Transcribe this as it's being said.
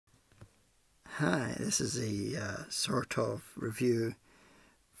Hi, this is a sort of review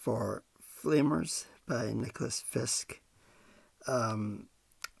for Flamers by Nicholas Fisk. I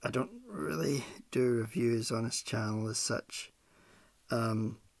don't really do reviews on his channel as such.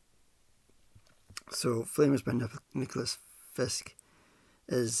 So Flamers by Nicholas Fisk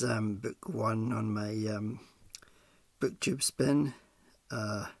is book one on my BookTube Spin,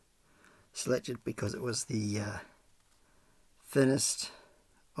 selected because it was the thinnest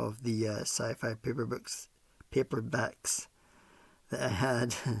of the sci-fi paperbacks that I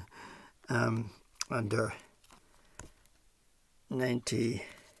had under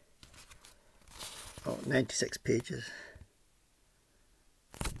 96 pages,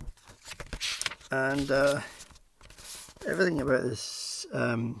 and everything about this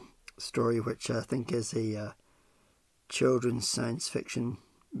story, which I think is a children's science fiction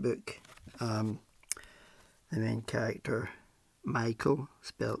book. The main character, Michael,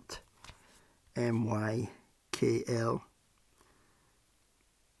 spelt M-Y-K-L,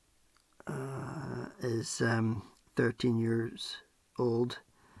 is 13 years old,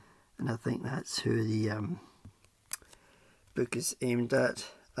 and I think that's who the book is aimed at.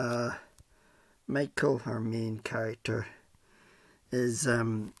 Michael, our main character, is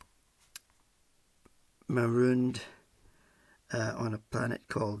marooned on a planet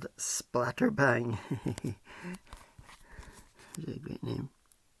called Splatterbang. That's a great name.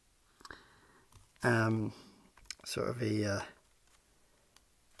 Sort of a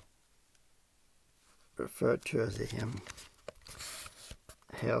referred to as a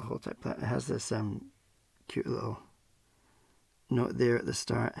hellhole type planet. It has this cute little note there at the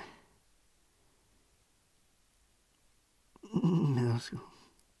start. Middle school.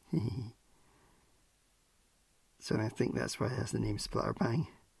 So I think that's why it has the name Splatterbang.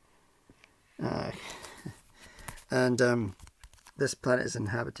 And this planet is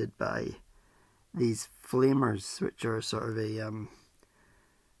inhabited by these flamers, which are sort of a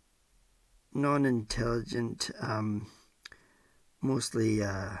non-intelligent, mostly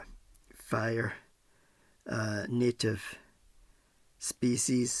fire native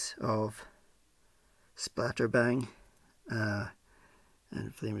species of Splatterbang,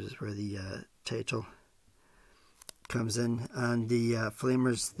 and flamers is where the title comes in. And the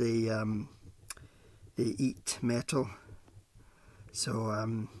flamers, they eat metal. So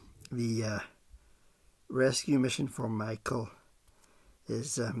the rescue mission for Michael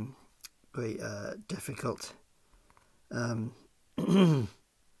is quite difficult. While on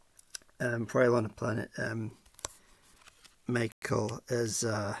the planet, Michael is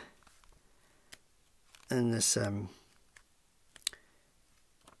in this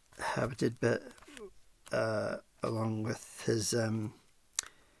habited bit along with his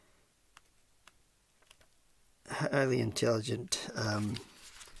highly intelligent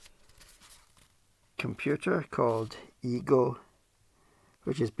computer called Ego,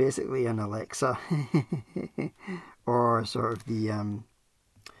 which is basically an Alexa, or sort of the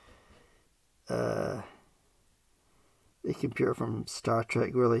computer from Star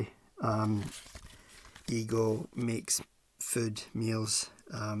Trek, really. Ego makes food, meals.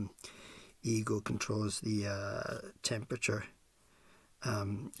 Ego controls the temperature.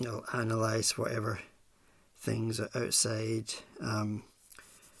 It'll analyze whatever things are outside,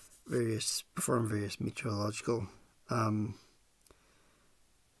 perform various meteorological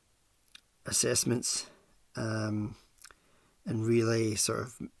assessments, and relay sort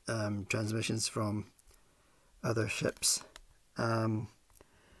of transmissions from other ships.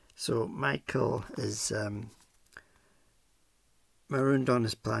 So Michael is marooned on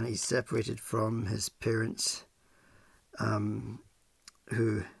his planet. He's separated from his parents,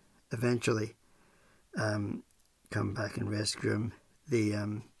 who eventually come back and rescue him. They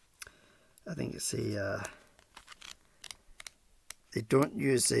I think it's a they don't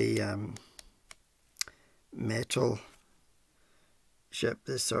use a metal ship.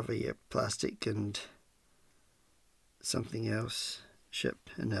 There's sort of a plastic and something else ship,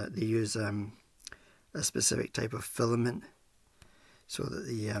 and they use a specific type of filament so that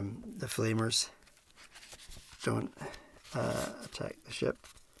the flamers don't attack the ship.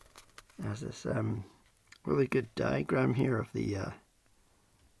 There's this really good diagram here of the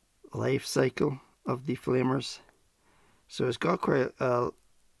life cycle of the flamers. So it's got quite a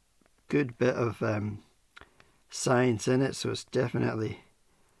good bit of science in it, so it's definitely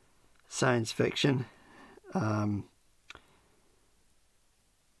science fiction. And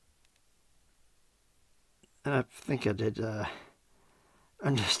I think I did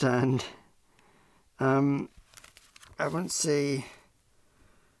understand. I wouldn't say,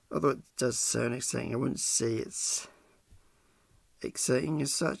 although it does sound exciting, I wouldn't say it's exciting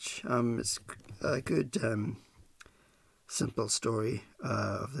as such. It's a good simple story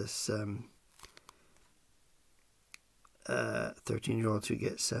of this 13-year-old who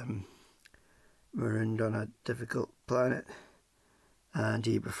gets marooned on a difficult planet, and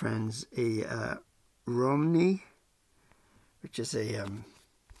he befriends a Romney, which is a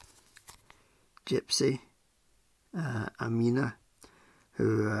gypsy, Amina,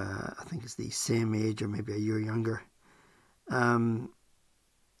 who I think is the same age or maybe a year younger. And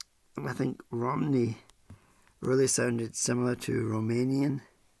I think Romney really sounded similar to Romanian,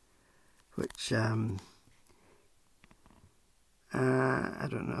 which I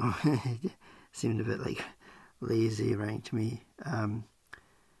don't know, it seemed a bit like lazy rang to me.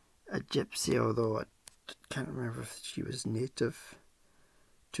 A gypsy, although I can't remember if she was native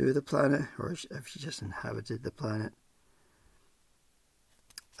to the planet or if she just inhabited the planet.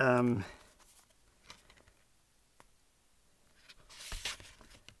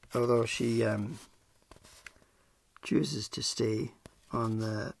 Although she chooses to stay on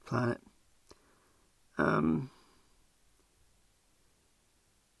the planet.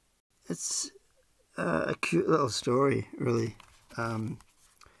 It's a cute little story, really.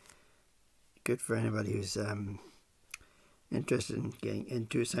 Good for anybody who's interested in getting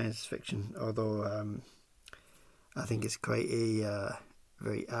into science fiction, although I think it's quite a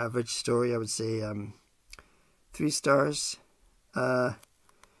very average story. I would say 3 stars.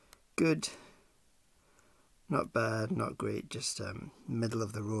 Good, not bad, not great, just middle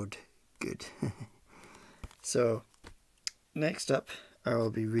of the road good. So next up I will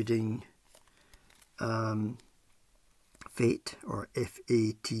be reading Fate, or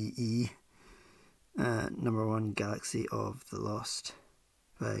Fate, #1 Galaxy of the Lost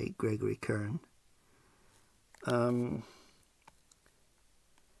by Gregory Kern.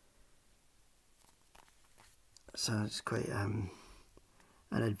 So it's quite an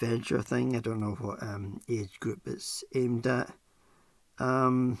adventure thing. I don't know what age group it's aimed at.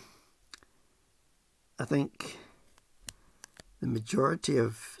 I think the majority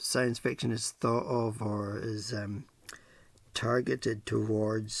of science fiction is thought of or is targeted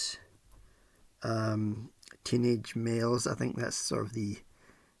towards teenage males. I think that's sort of the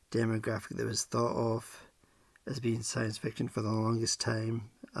demographic that was thought of as being science fiction for the longest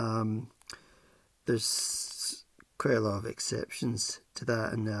time. There's quite a lot of exceptions to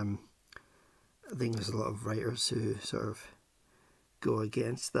that, and I think there's a lot of writers who sort of go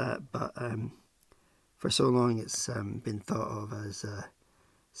against that, but for so long it's been thought of as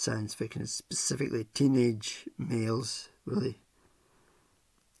science fiction, specifically teenage males, really.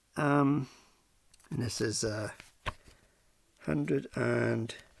 And this is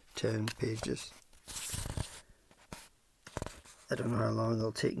 110 pages. I don't know how long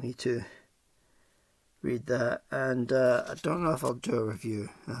it'll take me to read that, and I don't know if I'll do a review.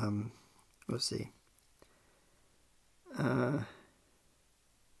 We'll see. I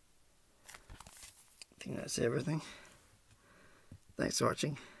think that's everything. Thanks for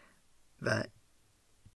watching. Bye.